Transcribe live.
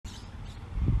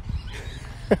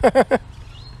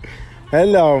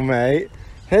Hello, mate.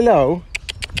 Hello.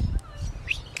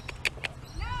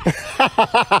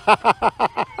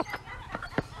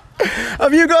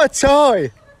 Have you got a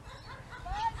toy?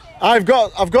 I've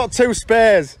got 2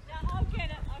 spares. I'll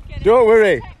get it. Don't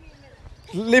worry.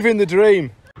 Living the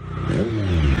dream.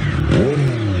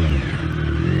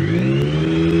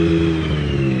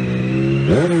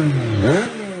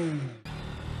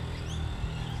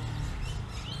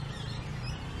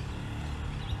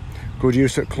 Good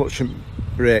use of clutch and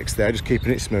brakes there, just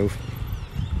keeping it smooth.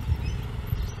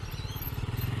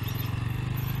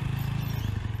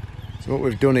 So what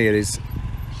we've done here is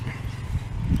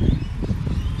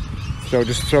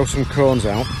just throw some cones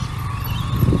out,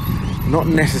 not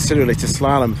necessarily to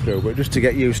slalom through, but just to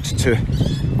get used to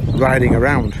riding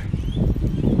around,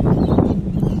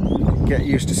 get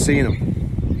used to seeing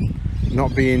them,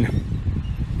 not being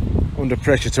under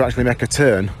pressure to actually make a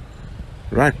turn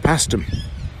right past them.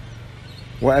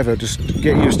 Whatever, just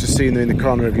get used to seeing them in the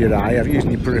corner of your eye, using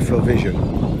your peripheral vision.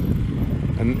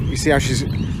 And you see how she's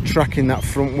tracking that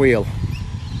front wheel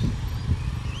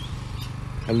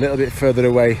a little bit further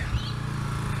away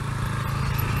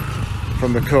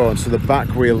from the cone, so the back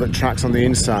wheel that tracks on the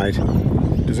inside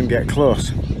doesn't get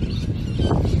close.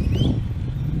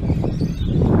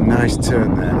 Nice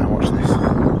turn there. Now watch this.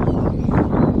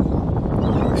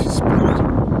 This is splendid.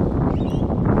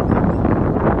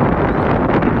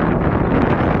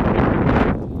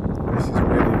 This is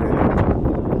really, really good.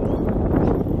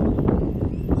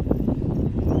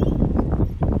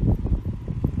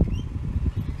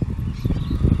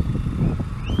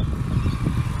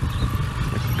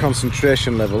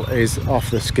 Concentration level is off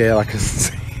the scale. I can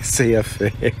see her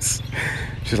face.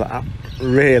 She's like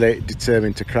really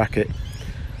determined to crack it.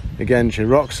 Again, she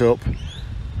rocks up,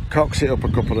 cocks it up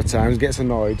a couple of times, gets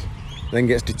annoyed, then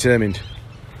gets determined.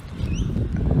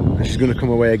 And she's going to come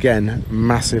away again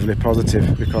massively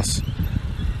positive, because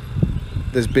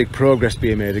there's big progress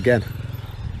being made again.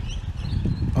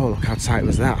 Oh, look how tight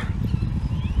was that.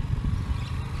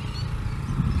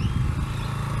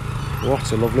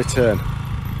 What a lovely turn.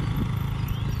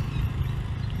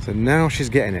 So now she's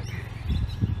getting it.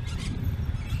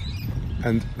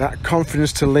 And that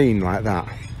confidence to lean like that,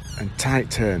 and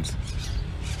tight turns.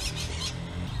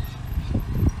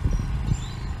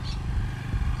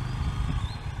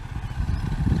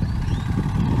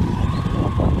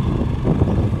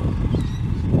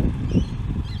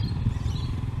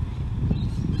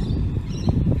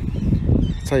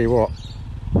 Tell you what,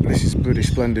 this is bloody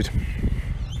splendid.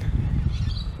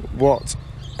 What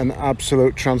an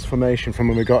absolute transformation from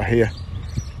when we got here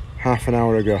half an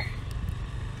hour ago.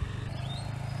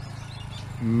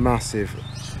 Massive,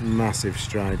 massive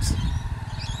strides.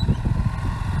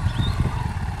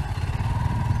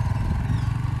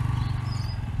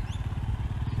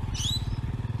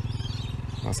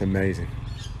 That's amazing.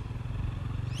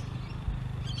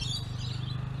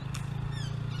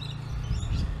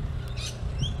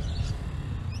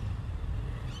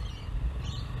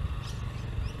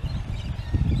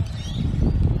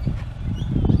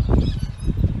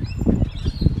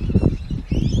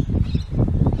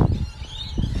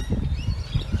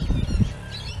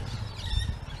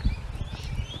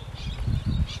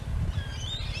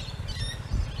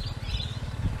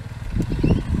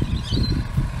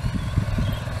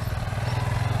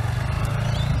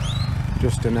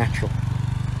 Just a natural.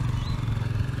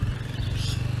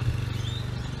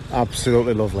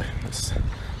 Absolutely lovely. Let's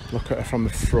look at her from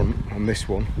the front on this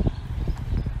one.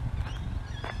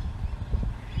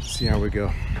 See how we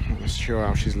go. Let's show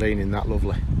how she's leaning. That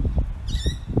lovely.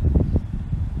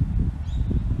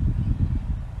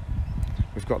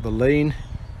 We've got the lean,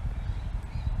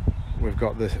 we've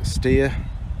got the steer.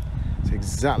 It's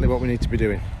exactly what we need to be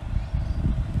doing.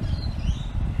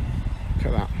 Look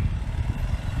at that.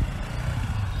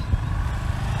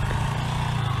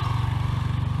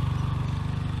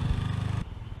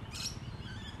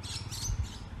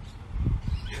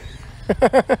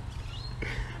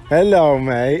 Hello,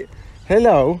 mate.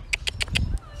 Hello.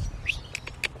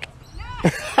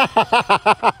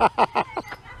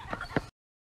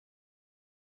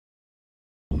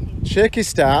 Shaky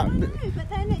start. I know, but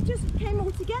then it just came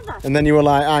all together. And then you were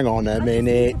like, hang on a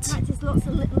minute. Practice lots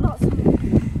of.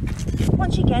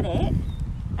 Once you get it,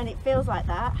 and it feels like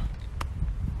that,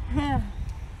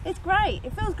 it's great.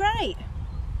 It feels great.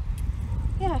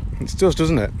 Yeah. It does,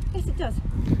 doesn't it? Yes, it does.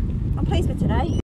 I'm pleased with today.